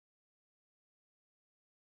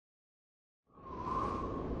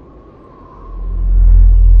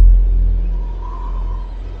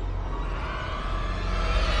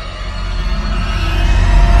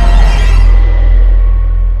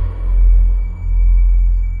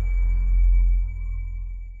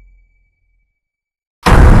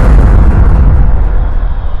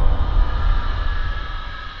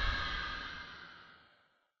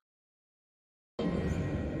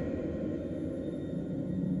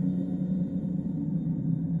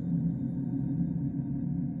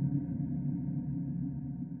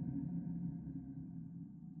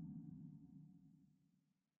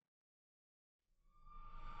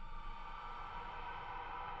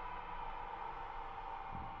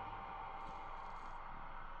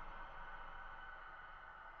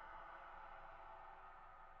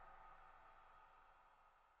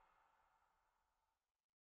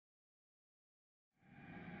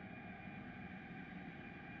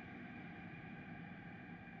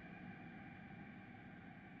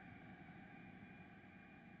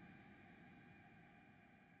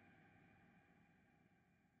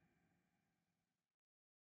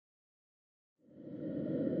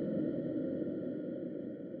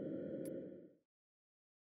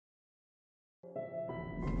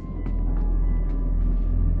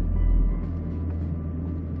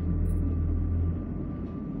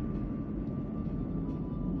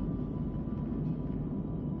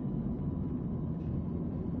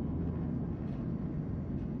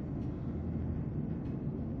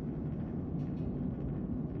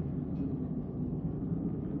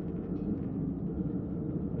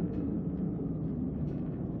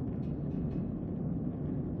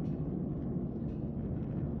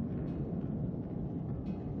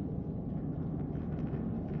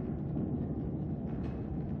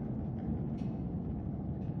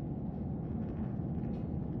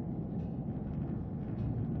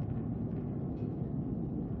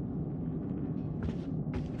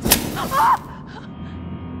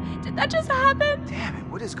Did that just happen? Damn it,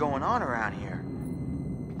 what is going on around here?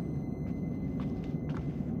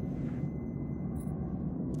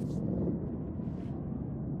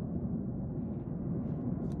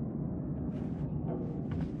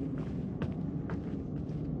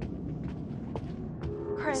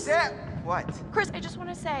 Chris. Sam! What? Chris, I just want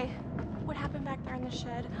to say, what happened back there in the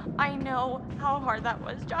shed? I know how hard that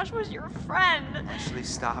was. Josh was your friend. Ashley,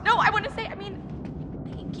 stop. No, I want to say,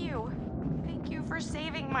 thank you. Thank you for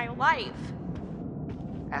saving my life.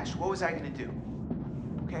 Ash, what was I gonna do?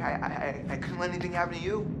 Okay, I couldn't let anything happen to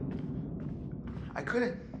you. I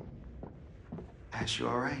couldn't. Ash, you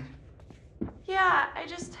alright? Yeah,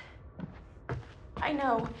 I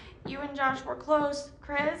know. You and Josh were close,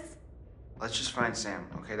 Chris. Let's just find Sam,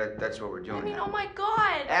 okay? That's what we're doing now. Oh my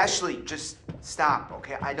God. Ashley, just stop,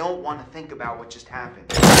 okay? I don't want to think about what just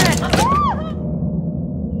happened.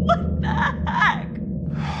 What the heck?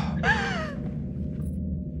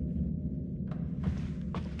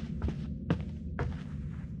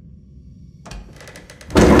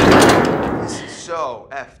 This is so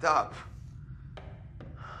effed up.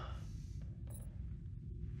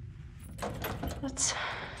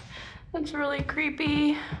 That's really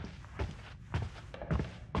creepy.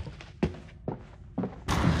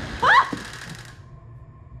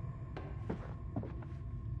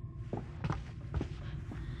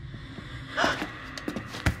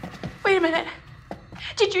 Wait a minute.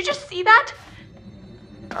 Did you just see that?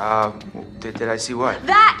 Did I see what?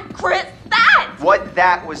 That, Chris, that! What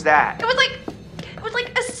that was that? It was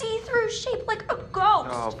like a see-through shape, like a ghost.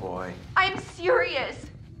 Oh boy. I'm serious.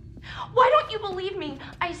 Why don't you believe me?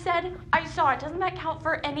 I said I saw it. Doesn't that count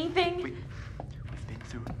for anything? We've been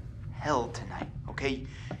through hell tonight, okay?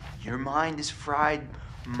 Your mind is fried.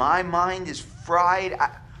 My mind is fried.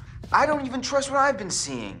 I don't even trust what I've been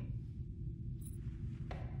seeing.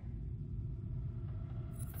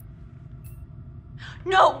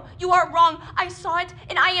 No, you are wrong. I saw it,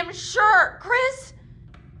 and I am sure, Chris.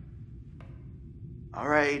 All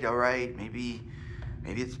right. Maybe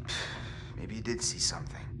you did see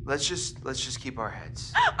something. Let's just keep our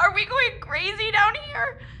heads. Are we going crazy down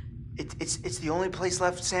here? It's the only place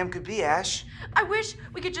left Sam could be, Ash. I wish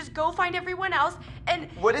we could just go find everyone else and...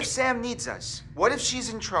 What if Sam needs us? What if she's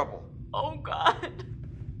in trouble? Oh, God.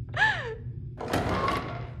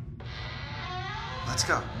 Let's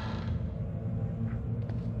go.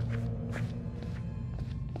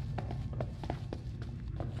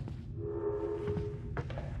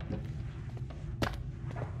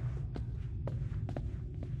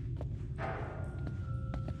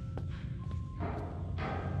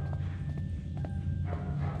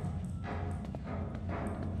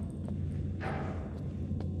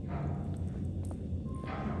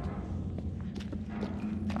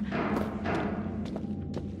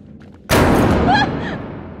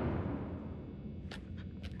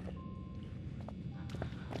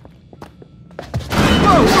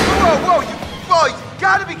 Whoa, you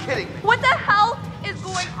gotta be kidding me! What the hell is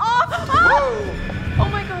going on? Whoa! Oh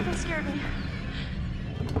my God, that scared me.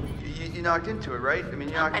 You knocked into it, right? I mean,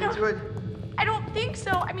 you knocked into it? I don't think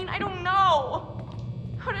so. I don't know.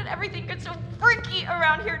 How did everything get so freaky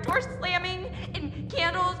around here? Doors slamming and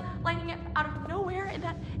candles lighting out of nowhere and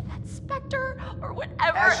that specter or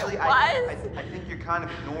whatever Ashley, it was. I think you're kind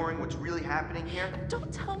of ignoring what's really happening here.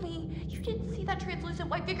 Don't tell me you didn't see that translucent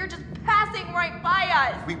white figure just passing right by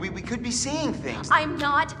us. We could be seeing things. I'm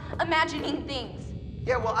not imagining things.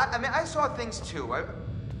 Yeah, well, I saw things too.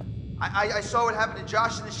 I saw what happened to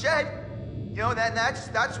Josh in the shed. You know,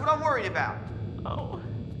 that's what I'm worried about. Oh,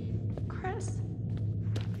 Chris,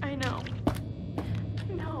 I know.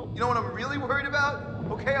 No. You know what I'm really worried about?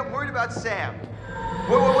 Okay, I'm worried about Sam.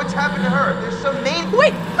 What's happened to her? There's some main...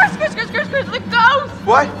 Wait, Chris, the ghost!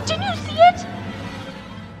 What? Didn't you see it?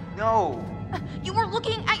 No. You were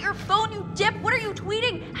looking at your phone, you dip. What are you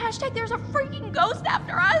tweeting? Hashtag there's a freaking ghost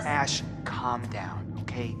after us. Ash, calm down,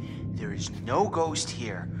 okay? There is no ghost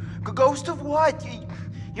here. Ghost of what?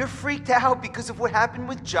 You're freaked out because of what happened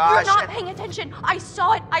with Josh. You're not paying attention. I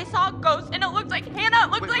saw it. I saw a ghost, and it looked like Hannah.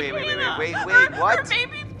 It looked like Hannah. Wait, what? Her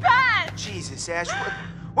baby's pet. Jesus, Ash,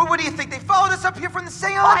 what do you think? They followed us up here from the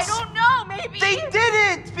seance? I don't know, maybe. They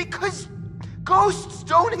didn't, because ghosts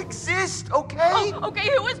don't exist, okay? Oh, okay,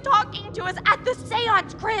 who was talking to us at the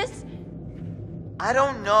seance, Chris? I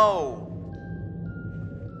don't know.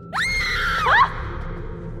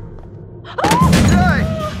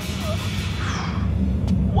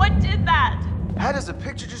 What did that? How does a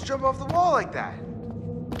picture just jump off the wall like that?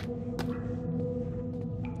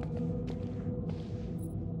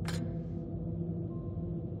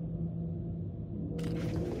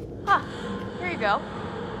 Huh, here you go.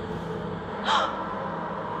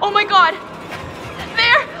 Oh my god!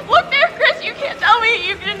 There! Look there, Chris! You can't tell me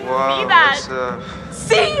you didn't see that!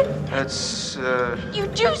 See? That's, You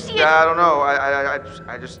do see it! I don't know.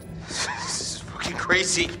 I just... This is fucking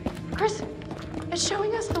crazy. Chris, it's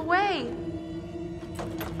showing us the way.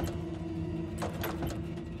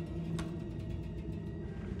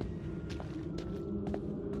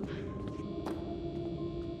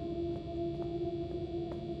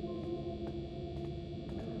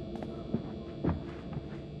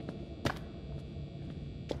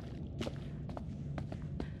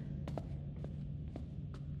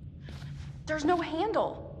 There's no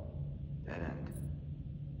handle. Dead end.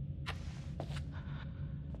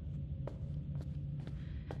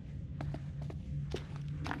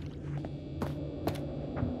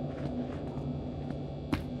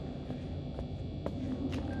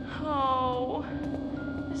 Oh,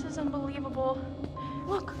 this is unbelievable.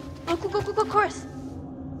 Look, Chris.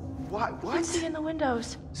 What? You can see in the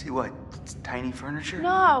windows. See what? It's tiny furniture?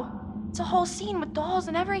 No, it's a whole scene with dolls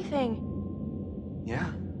and everything.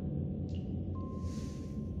 Yeah.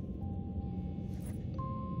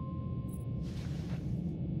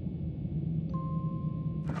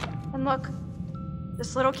 And look,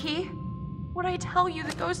 this little key. What'd I tell you?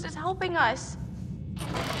 The ghost is helping us.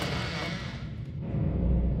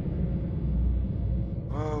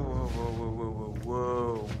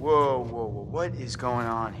 Whoa. What is going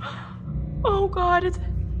on here? Oh God,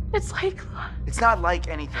 it's like... It's not like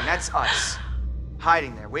anything. That's us.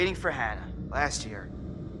 Hiding there, waiting for Hannah. Last year.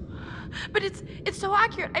 But it's so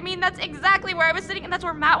accurate. I mean, that's exactly where I was sitting, and that's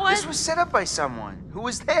where Matt was. This was set up by someone. Who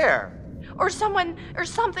was there? Or someone, or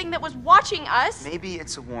something that was watching us. Maybe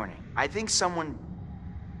it's a warning. I think someone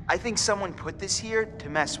put this here to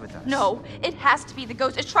mess with us. No, it has to be the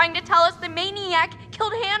ghost. It's trying to tell us the maniac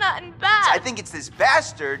killed Hannah and Beth. I think it's this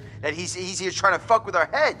bastard that he's here trying to fuck with our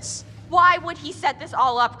heads. Why would he set this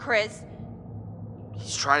all up, Chris?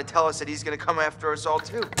 He's trying to tell us that he's gonna come after us all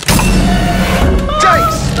too.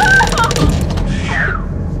 Dice!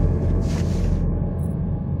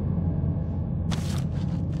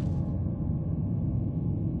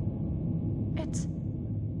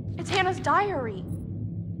 It's Hannah's diary.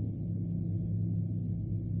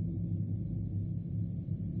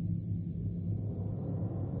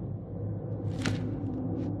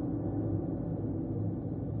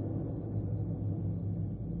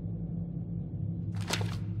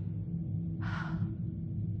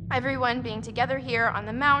 Everyone being together here on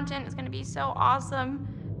the mountain is going to be so awesome.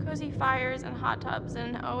 Cozy fires and hot tubs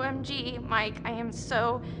and OMG, Mike, I am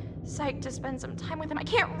so psyched to spend some time with him. I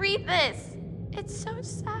can't read this. It's so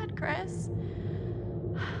sad, Chris.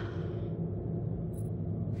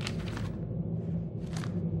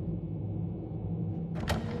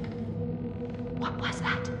 What was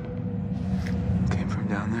that? Came from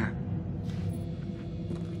down there.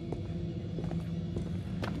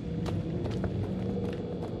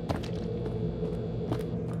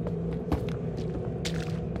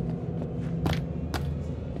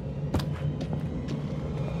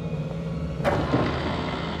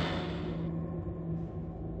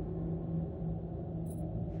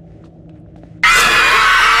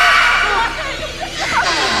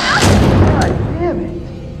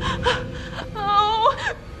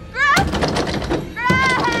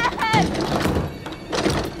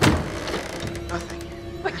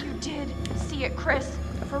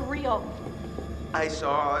 I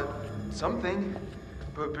saw something,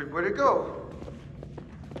 but where'd it go?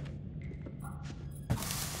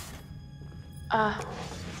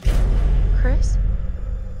 Chris?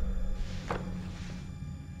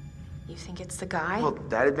 You think it's the guy? Well,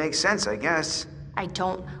 that'd make sense, I guess. I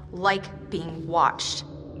don't like being watched.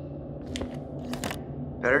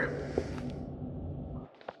 Better?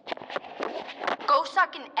 Go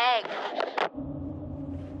suck an egg.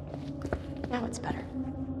 Now it's better.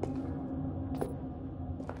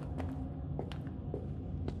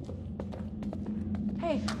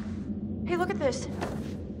 Hey, look at this.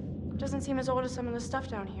 Doesn't seem as old as some of the stuff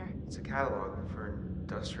down here. It's a catalog for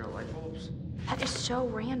industrial light bulbs. That is so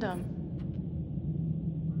random.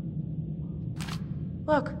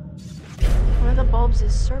 Look, one of the bulbs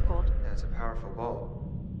is circled. That's a powerful bulb.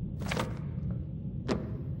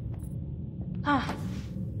 Huh.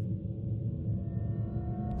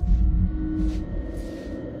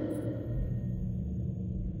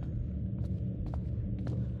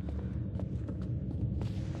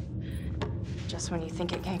 Just when you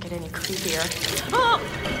think it can't get any creepier. Oh!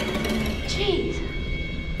 Jeez.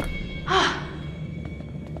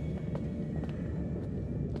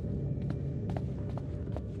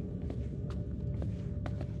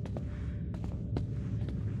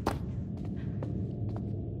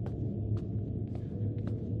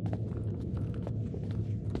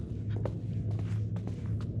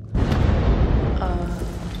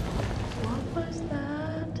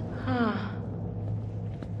 Huh.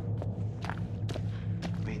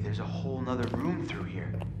 Wait, there's a whole nother room through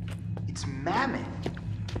here. It's mammoth.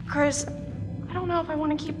 Chris, I don't know if I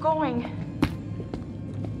want to keep going.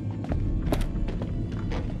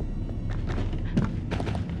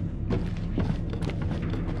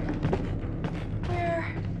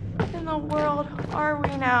 Where in the world are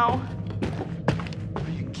we now?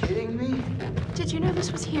 Are you kidding me? Did you know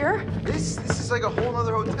this was here? This is like a whole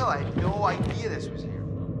nother hotel. I had no idea this was here.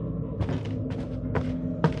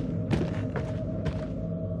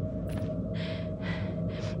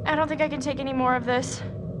 I don't think I can take any more of this.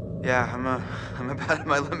 Yeah, I'm about at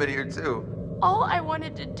my limit here too. All I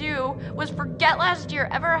wanted to do was forget last year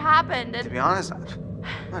ever happened To and... be honest, I'm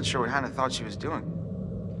not sure what Hannah thought she was doing.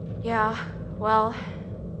 Yeah, well,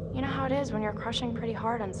 you know how it is when you're crushing pretty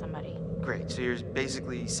hard on somebody. Great, so you're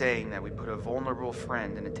basically saying that we put a vulnerable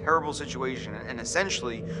friend in a terrible situation and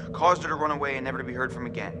essentially caused her to run away and never to be heard from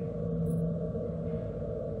again.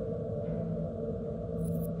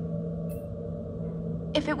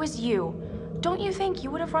 If it was you, don't you think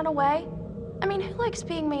you would have run away? I mean, who likes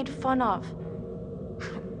being made fun of?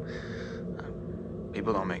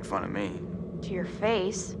 People don't make fun of me. To your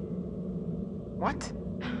face. What?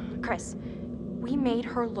 Chris, we made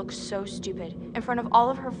her look so stupid in front of all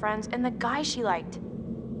of her friends and the guy she liked.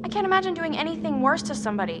 I can't imagine doing anything worse to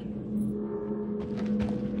somebody.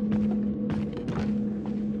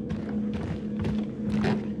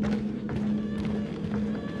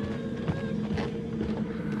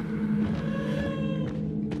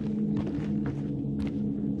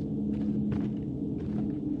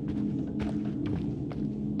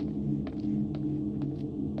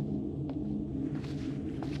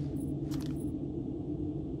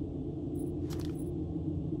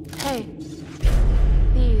 Hey,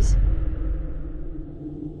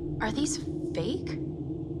 are these fake?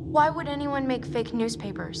 Why would anyone make fake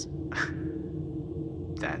newspapers?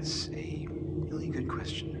 That's a really good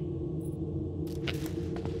question.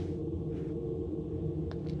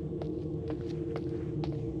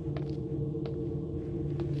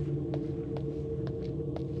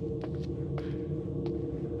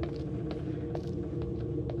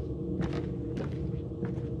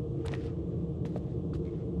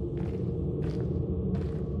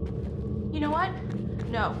 You know what?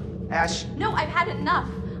 No. Ash, No, I've had enough.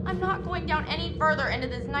 I'm not going down any further into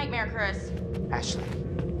this nightmare, Chris. Ashley,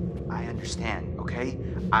 I understand, okay?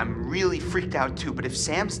 I'm really freaked out too, but if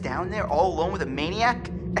Sam's down there all alone with a maniac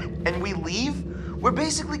and we leave, we're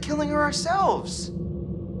basically killing her ourselves.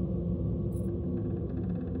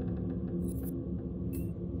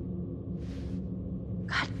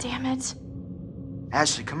 God damn it.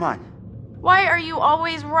 Ashley, come on. Why are you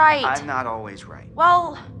always right? I'm not always right.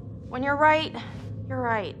 Well, when you're right, you're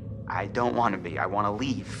right. I don't want to be. I want to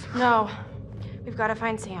leave. No, we've got to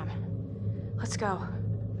find Sam. Let's go.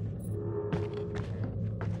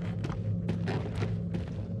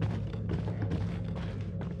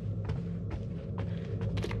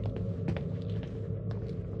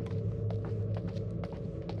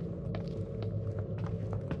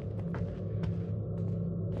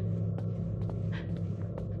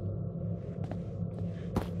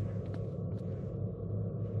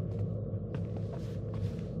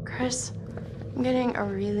 Chris, I'm getting a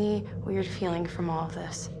really weird feeling from all of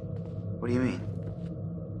this. What do you mean?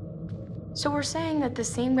 So we're saying that the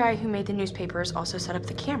same guy who made the newspapers also set up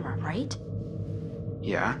the camera, right?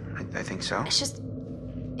 Yeah, I think so. It's just,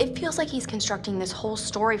 it feels like he's constructing this whole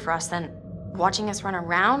story for us, then watching us run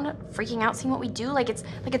around, freaking out, seeing what we do, like it's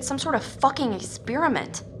some sort of fucking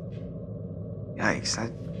experiment. Yikes,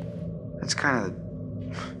 that's kind of...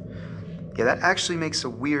 Yeah, that actually makes a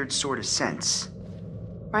weird sort of sense.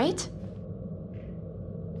 Right?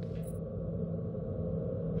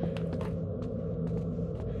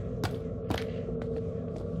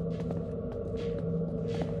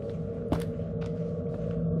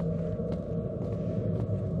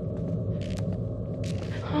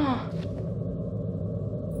 Huh.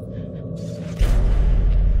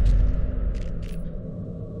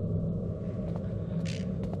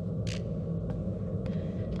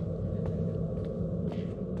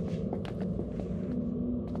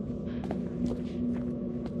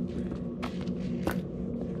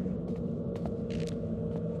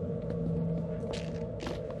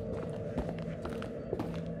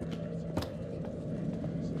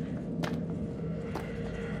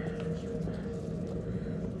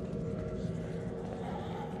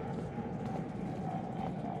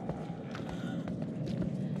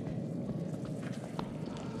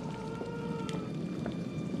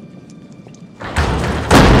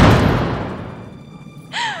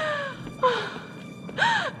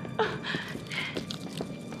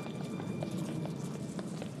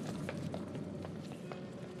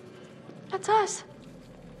 That's us.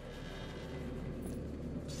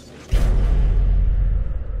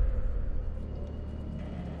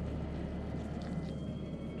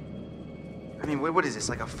 I mean, what is this,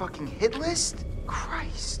 like a fucking hit list?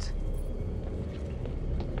 Christ.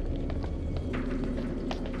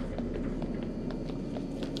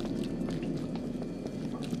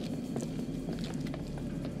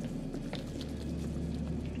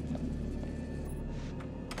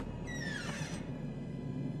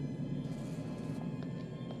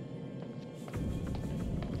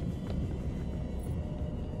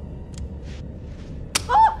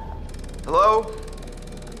 Hello?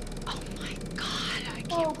 Oh my god, I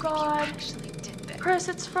can't Oh believe God. you actually did this. Chris,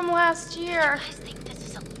 it's from last year. I think this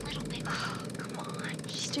is a little bit. Oh, come on.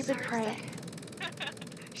 She Stupid deserves prank.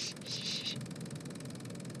 it. Shh, shh, shh.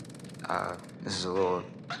 This is a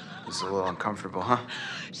little uncomfortable, huh?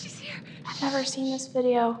 She's here. I've never seen this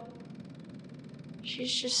video.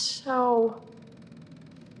 She's just so...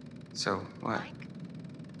 So, what? Mike,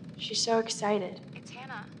 She's so excited it's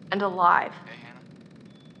Hannah. and alive.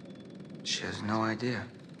 She has no idea.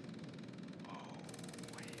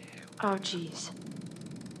 Oh, jeez.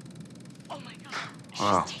 Oh my god.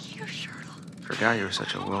 Wow. She's taking her shirt off. Forgot you were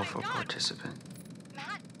such a Oh my willful God. participant.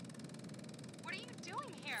 Matt, what are you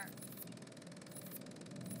doing here?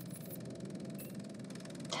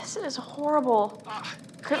 This is horrible.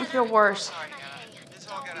 Couldn't feel worse.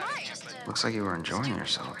 Looks like you were enjoying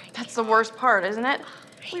yourself. That's the worst part, isn't it?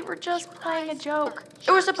 We were just playing a joke.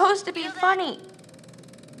 It was supposed to be funny.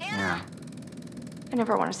 Yeah. I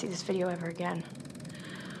never want to see this video ever again.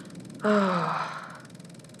 Oh.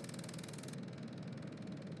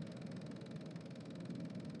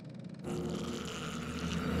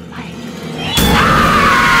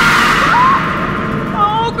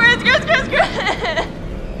 Oh, Chris!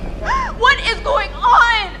 What is going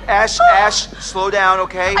on? Ash, slow down,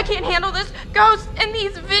 okay? I can't handle this ghost and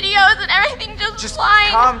these videos and everything just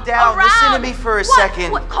flying calm down. around. Listen to me for a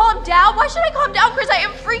second. What? Calm down? Why should I calm down, Chris? I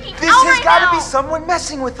am freaking This out has right got to now. be someone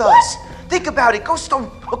messing with us. Think about it. Ghosts don't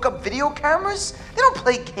hook up video cameras. They don't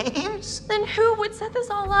play games. Then who would set this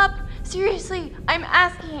all up? Seriously, I'm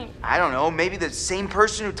asking. I don't know. Maybe the same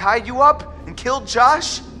person who tied you up and killed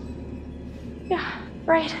Josh? Yeah,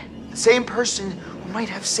 right. The same person who might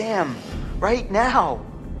have Sam right now.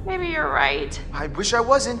 Maybe you're right. I wish I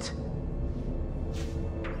wasn't.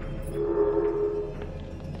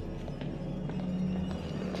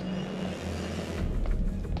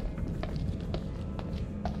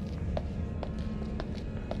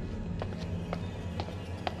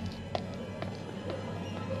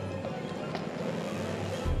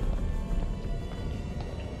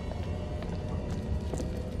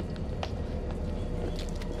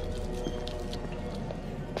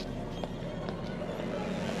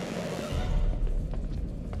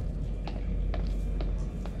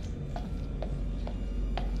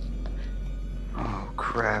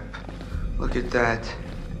 Crap. Look at that.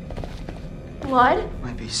 Blood?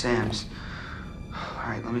 Might be Sam's.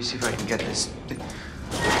 Alright, let me see if I can get this.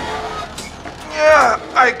 Yeah,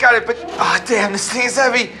 I got it, but damn, this thing is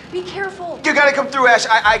heavy. Be careful. You gotta come through, Ash.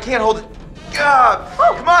 I can't hold it.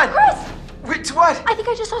 Oh, come on. Chris! Wait, what? I think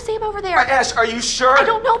I just saw Sam over there. Ash, are you sure? I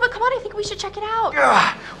don't know, but come on, I think we should check it out.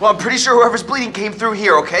 Well, I'm pretty sure whoever's bleeding came through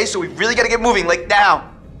here, okay? So we really gotta get moving, like now.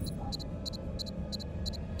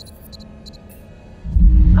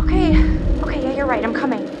 Okay, yeah, you're right, I'm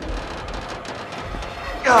coming.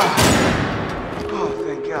 Oh,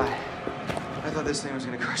 thank God. I thought this thing was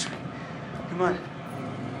gonna crush me. Come on.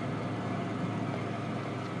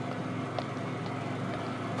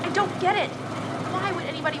 I don't get it. Why would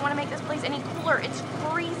anybody want to make this place any cooler? It's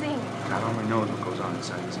freezing. God only knows what goes on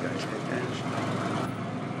inside this guy's head, Ash.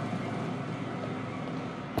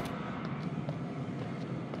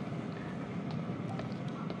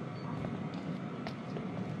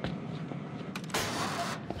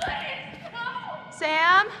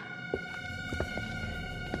 Sam?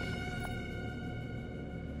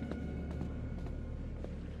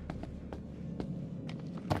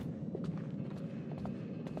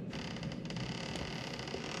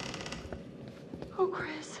 Oh,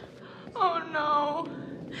 Chris. Oh, no.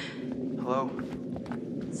 Hello?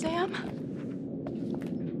 Sam?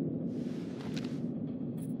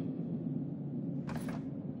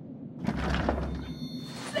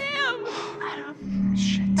 Sam!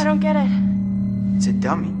 Shit. I don't get it. It's a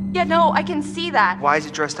dummy. Yeah, no, I can see that. Why is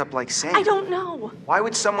it dressed up like Sam? I don't know. Why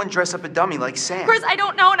would someone dress up a dummy like Sam? Chris, I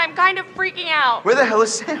don't know, and I'm kind of freaking out. Where the hell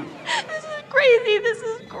is Sam? This is crazy. This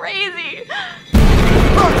is crazy.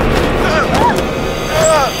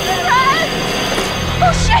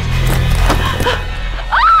 Oh, shit!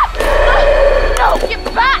 Ah! No, get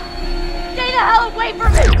back!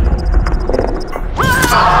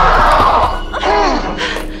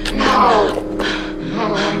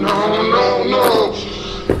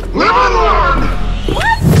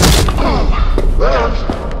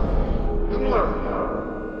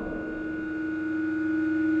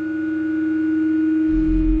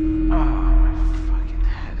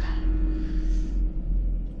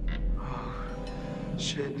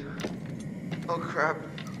 Oh, crap.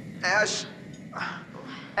 Ash!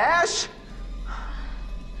 Ash!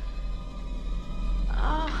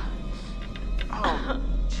 Oh,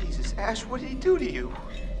 Jesus. Ash, what did he do to you?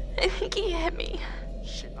 I think he hit me.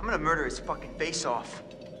 Shit, I'm gonna murder his fucking face off.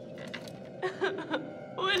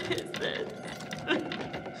 What is this?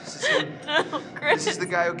 This is him. No, Chris. This is the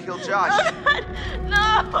guy who killed Josh.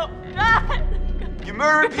 No, God. You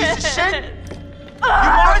murdering piece of shit! You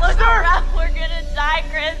monster! We're gonna die,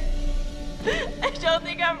 Chris. I don't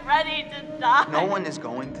think I'm ready to die. No one is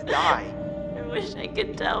going to die. I wish I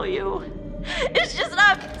could tell you. It's just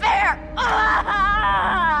not fair.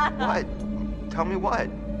 What? Tell me what?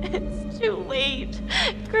 It's too late.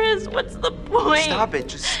 Chris, what's the point? Stop it.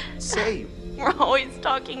 Just say. We're always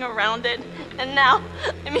talking around it. And now,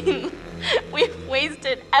 I mean, we've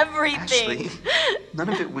wasted everything. Ashley, none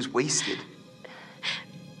of it was wasted.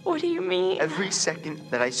 What do you mean? Every second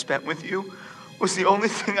that I spent with you was the only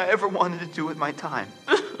thing I ever wanted to do with my time.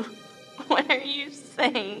 What are you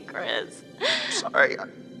saying, Chris? Sorry.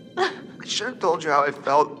 I should have told you how I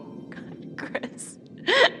felt. Chris.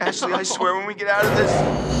 Ashley, I swear when we get out of this...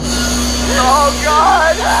 Oh,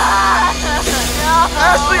 God! No.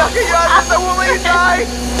 Ashley, I'll get you out of this. I won't let you die!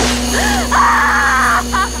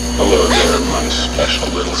 Hello there, my special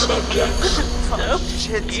little subjects. So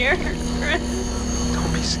Shit. scared, Chris.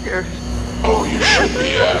 Don't be scared. Oh, you should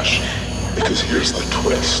be, Ash. Because here's the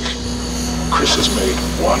twist. Chris has made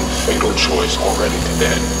one fatal choice already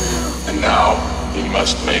today. And now he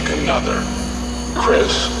must make another.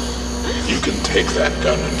 Chris, you can take that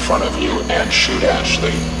gun in front of you and shoot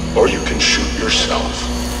Ashley, or you can shoot yourself.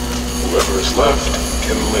 Whoever is left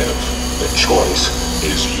can live. The choice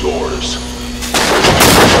is yours.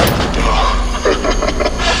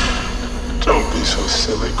 Don't be so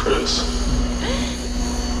silly, Chris.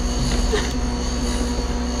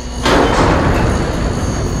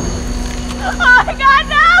 Oh my God,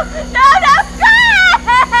 no! No, no, Chris!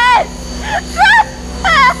 Chris!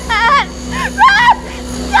 Chris!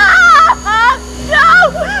 Stop! No!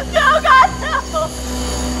 No, God, no!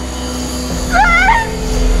 Chris!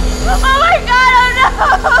 Oh my God, oh no!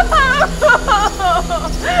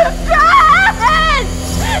 Chris! No, no,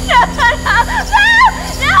 no!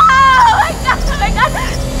 No! Oh my God, oh my God!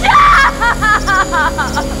 No!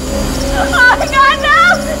 Oh my God, no!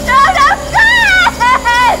 No, no, Chris!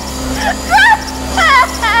 Chris! Chris!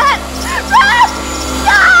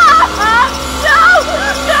 Stop! No!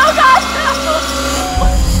 No, God, no!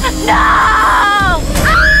 No!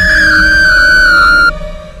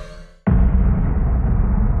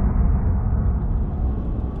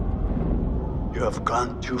 You have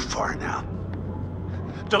gone too far now.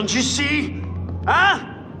 Don't you see? Huh?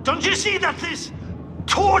 Don't you see that this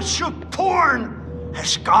torture porn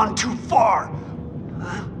has gone too far?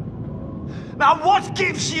 Huh? Now what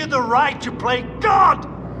gives you the right to play God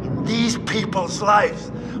in these people's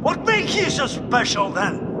lives? What makes you so special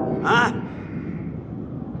then? Huh?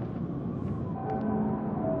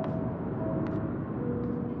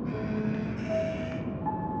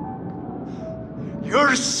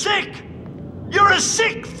 You're sick! You're a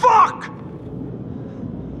sick fuck!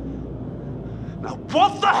 Now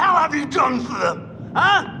what the hell have you done to them?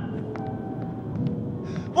 Huh?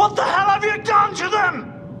 What the hell have you done to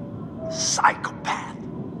them? Psychopath.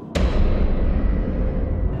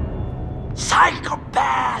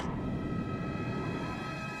 Psychopath!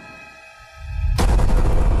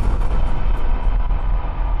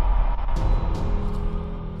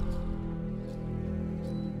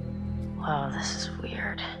 Wow, this is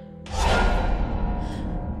weird.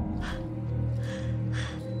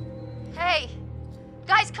 Hey!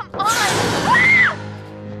 Guys, come on!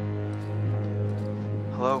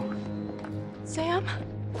 Hello? Sam?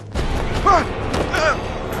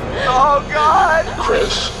 Oh, God!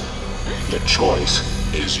 Chris, the choice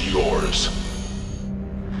is yours.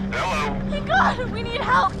 Hello? Oh my God, we need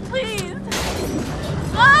help, please!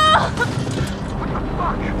 Oh!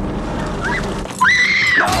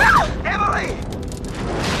 Emily!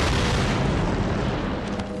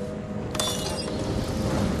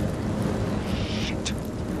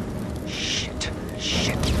 Shit.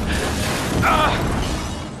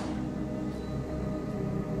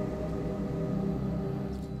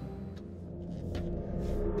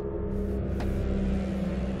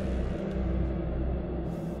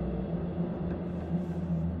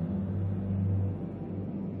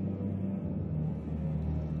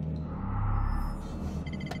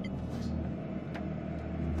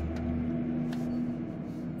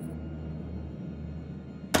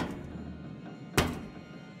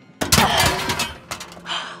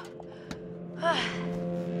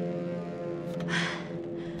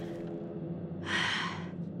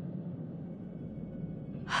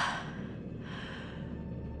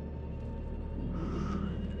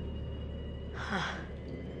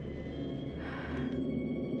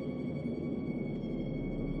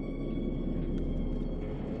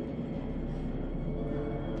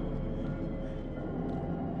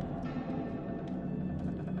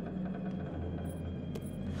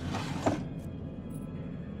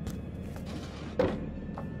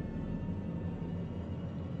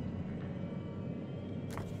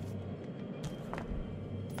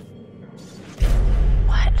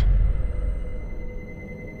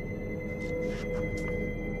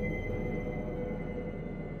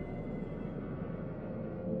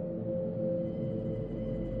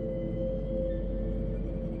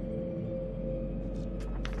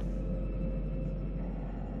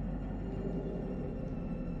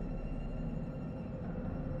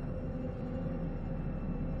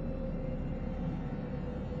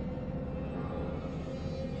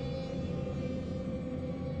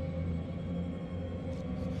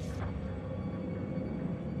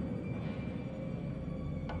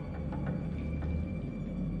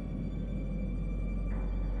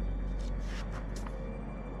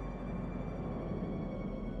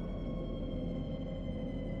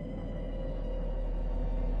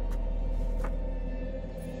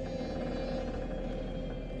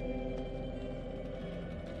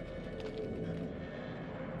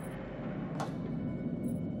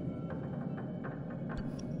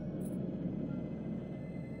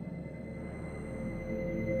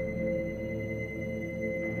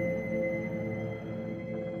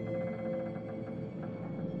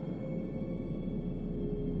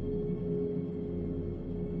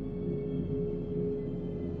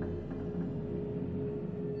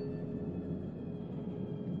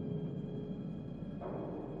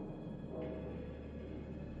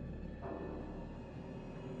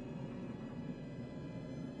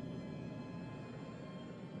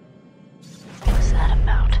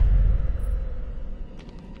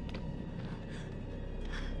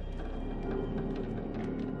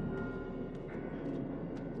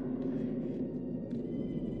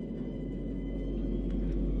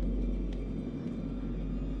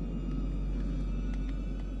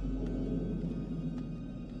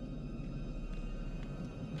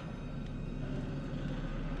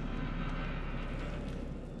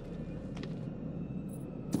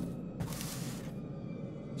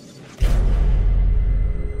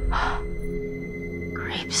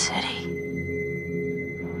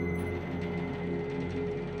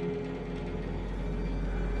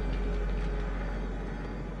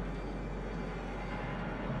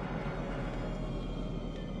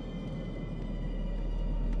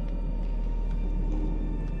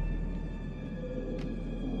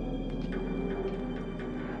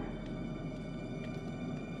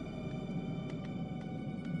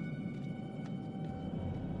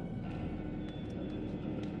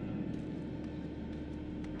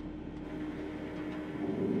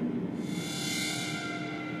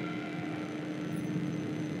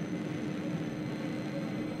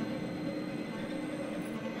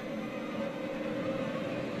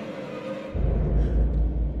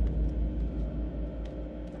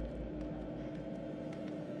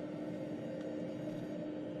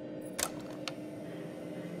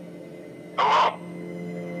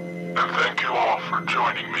 And thank you all for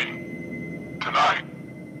joining me. Tonight,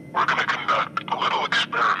 we're gonna conduct a little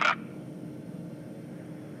experiment.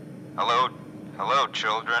 Hello,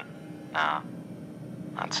 children. No,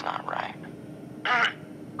 that's not right.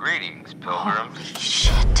 Greetings, pilgrims. Holy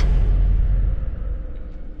shit.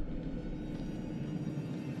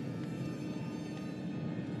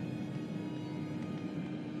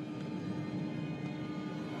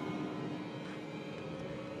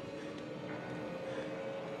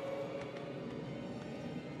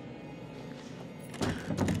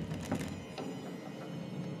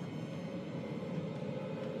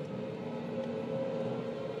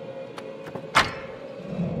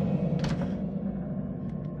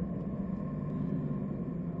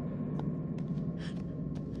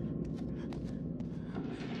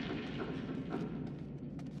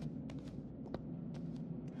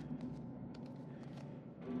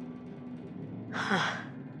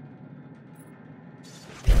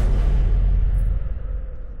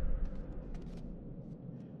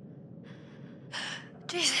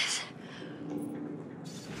 Jesus.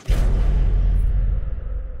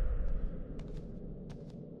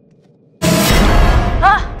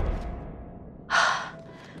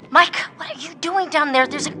 Mike, what are you doing down there?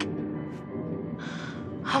 There's a...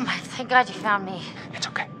 Oh my, thank God you found me. It's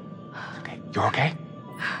okay. It's okay. You're okay?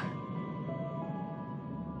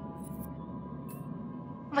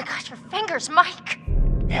 Oh my God, your fingers, Mike.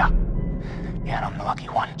 Yeah. Yeah, and I'm the lucky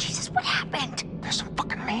one. Jesus, what happened? There's some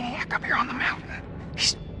fucking maniac up here on the mountain.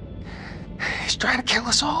 He's trying to kill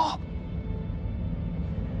us all.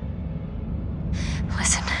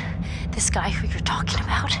 Listen, this guy who you're talking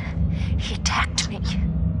about, he attacked me.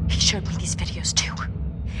 He showed me these videos too.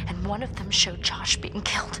 And one of them showed Josh being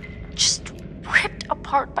killed. Just ripped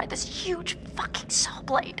apart by this huge fucking saw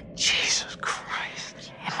blade. Jesus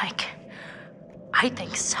Christ. And Mike, I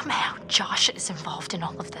think somehow Josh is involved in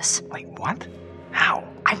all of this. Wait, what? How?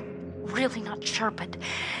 I'm really not sure, but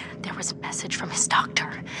there was a message from his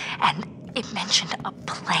doctor, and it mentioned a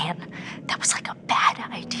plan that was like a bad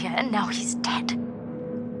idea, and now he's dead.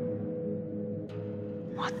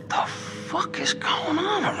 What the fuck is going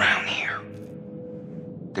on around here?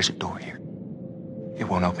 There's a door here. It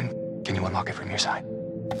won't open. Can you unlock it from your side?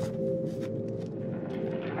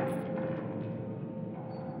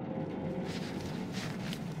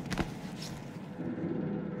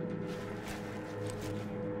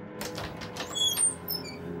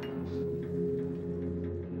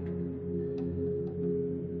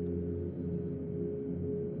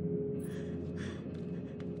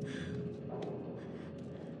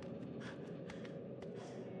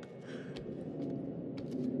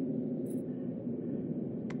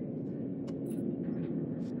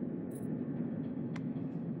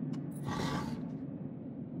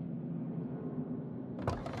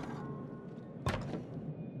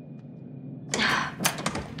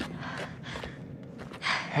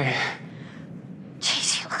 Hey.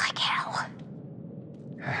 Jeez, you look like hell.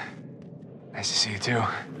 Nice to see you too.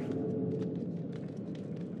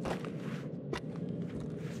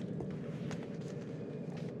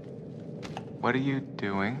 What are you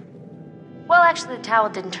doing? Well, actually, the towel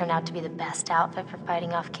didn't turn out to be the best outfit for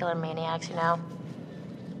fighting off killer maniacs, you know?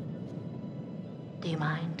 Do you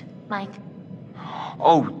mind, Mike?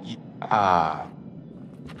 Oh,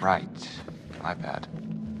 right. My bad.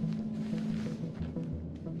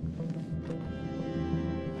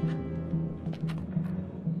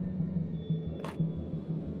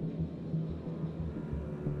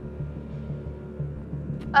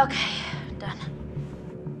 Okay, done.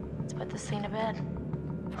 Let's put this thing to bed.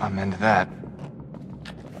 I'm into that.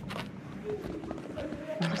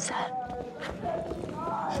 What's that?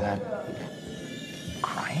 Is that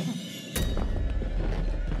crying?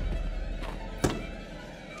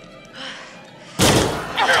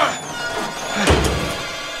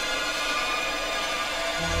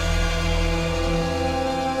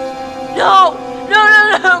 No!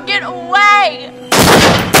 No! Get away!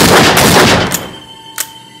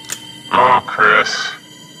 Oh, Chris.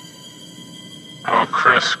 Oh,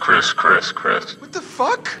 Chris. What the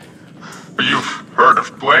fuck? You've heard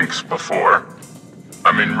of blanks before.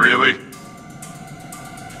 I mean, really?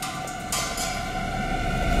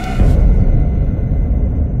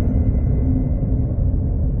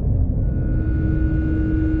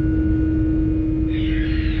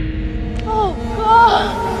 Oh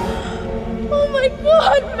God! Oh my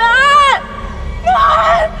God, Matt!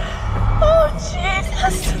 Matt! Oh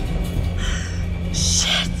Jesus!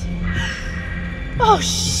 Shit! Oh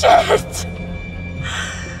shit!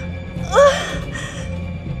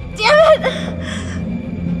 Damn it!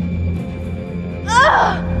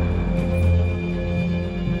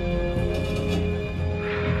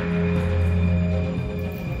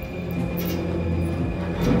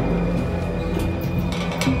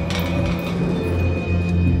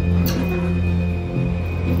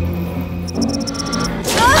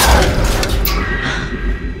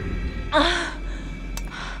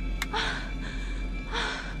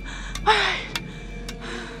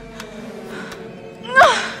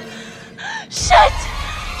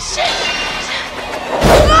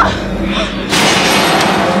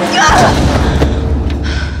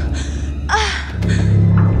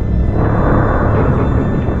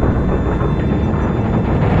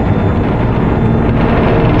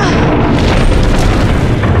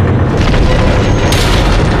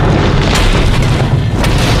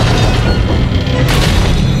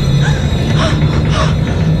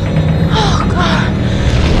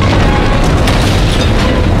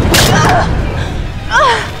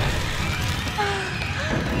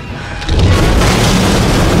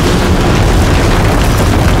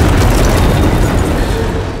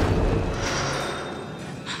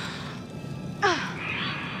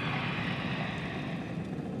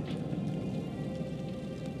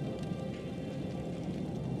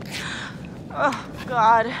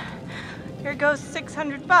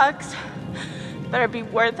 $600. Better be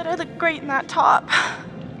worth it. I look great in that top.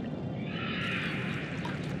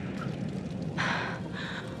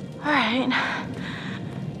 All right,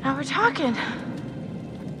 now we're talking.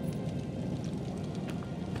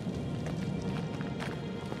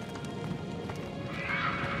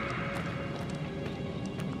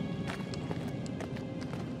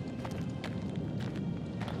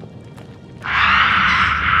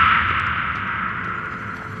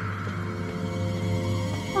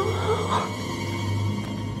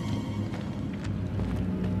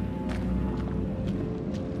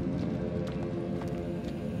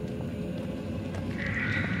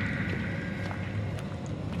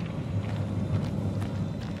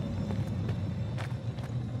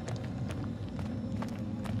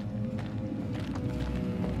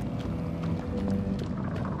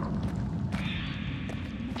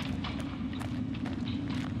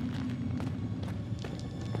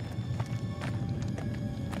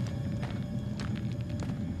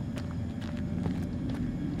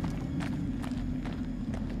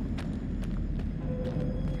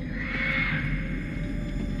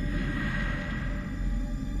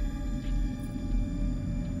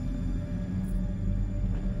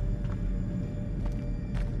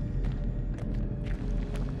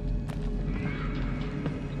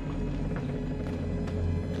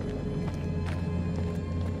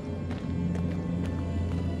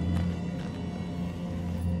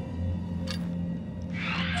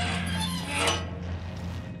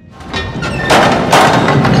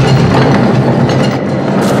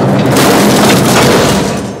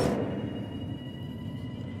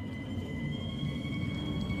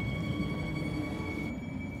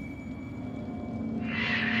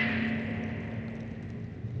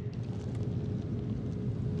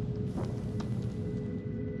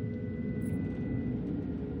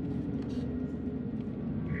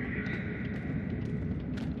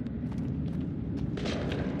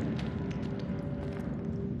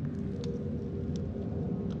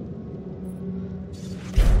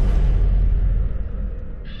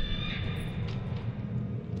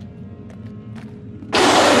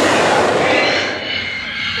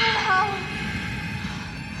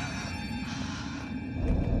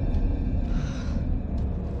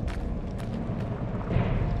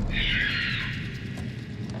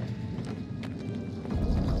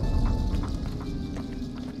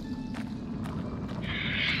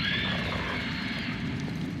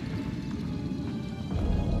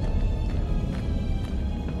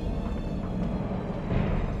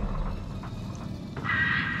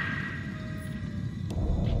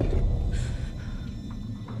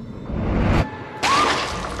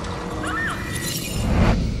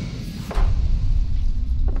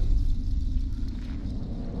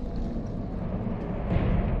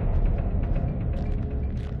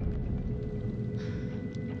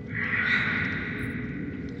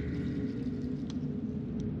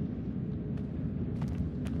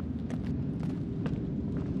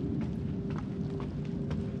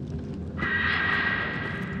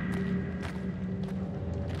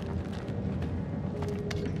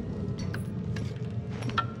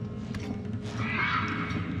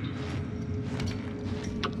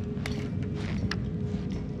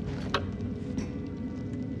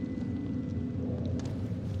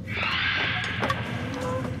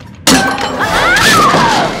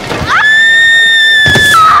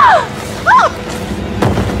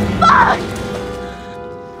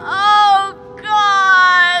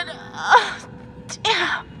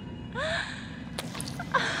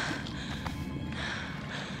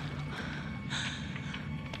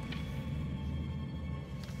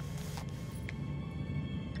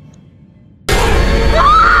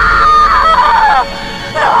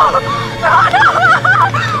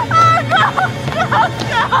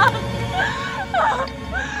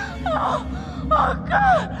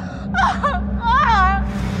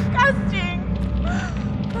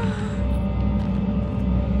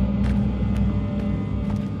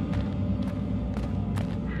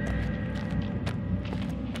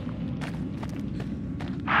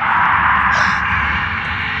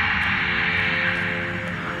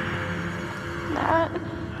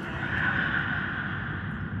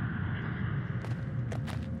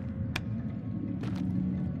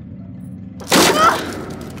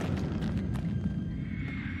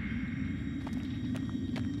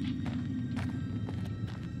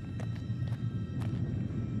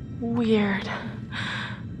 Weird.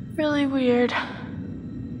 Really weird.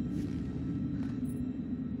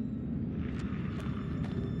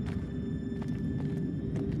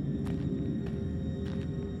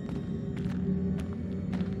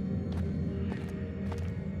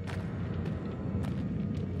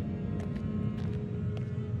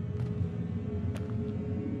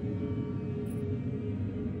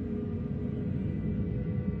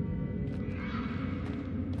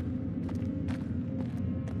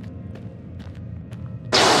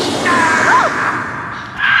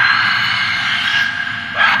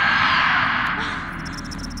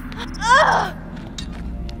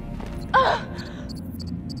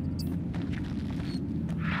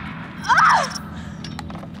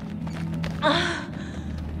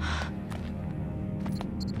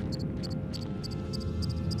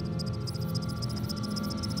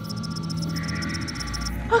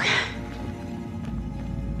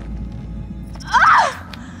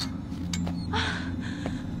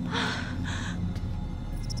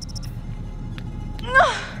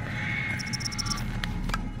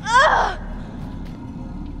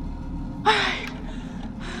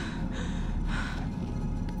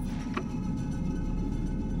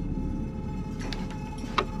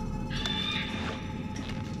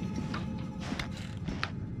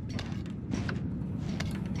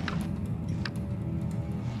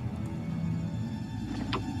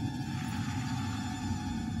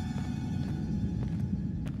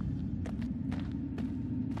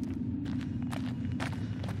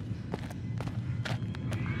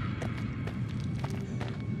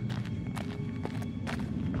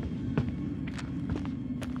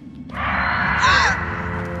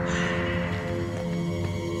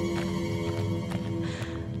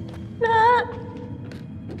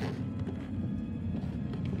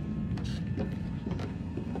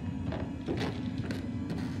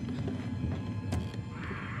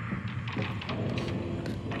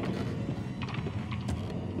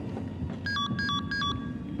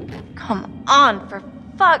 Come on, for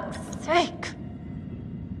fuck's sake.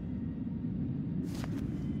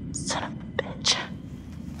 Son of a bitch.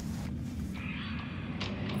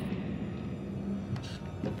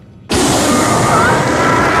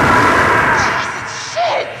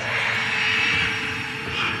 Shit!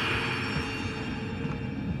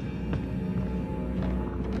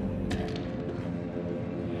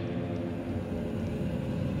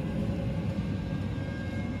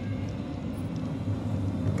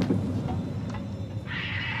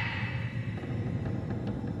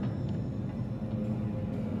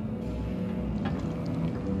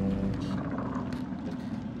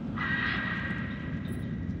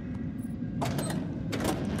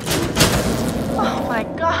 Oh my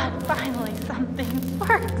god, finally something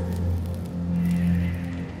works.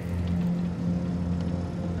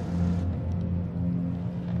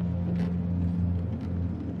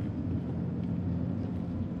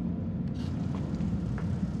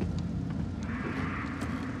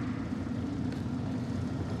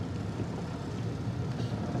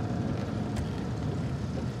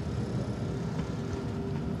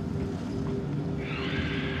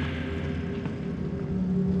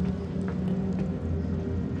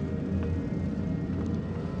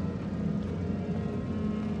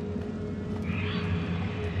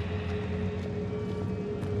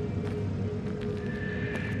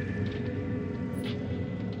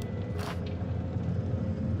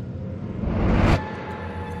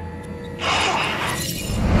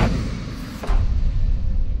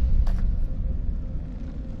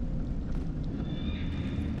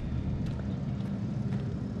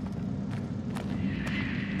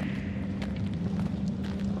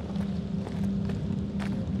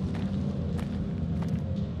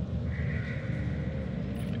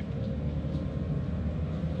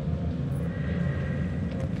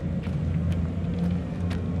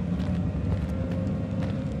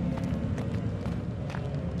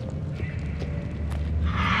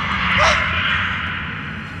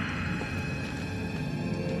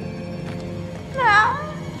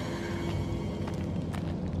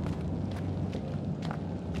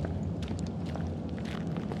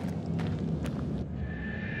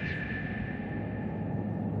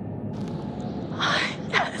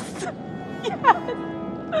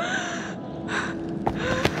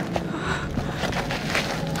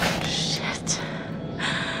 Shit.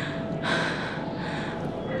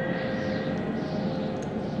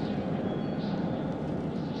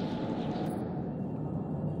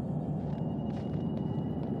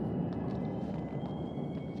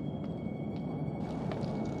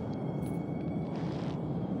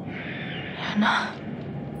 Anna.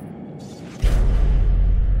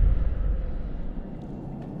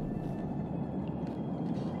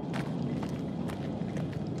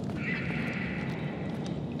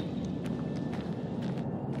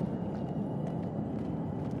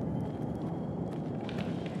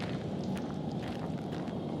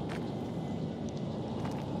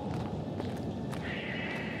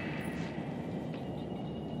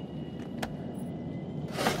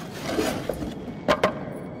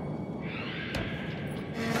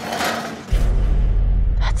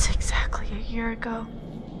 That's exactly a year ago.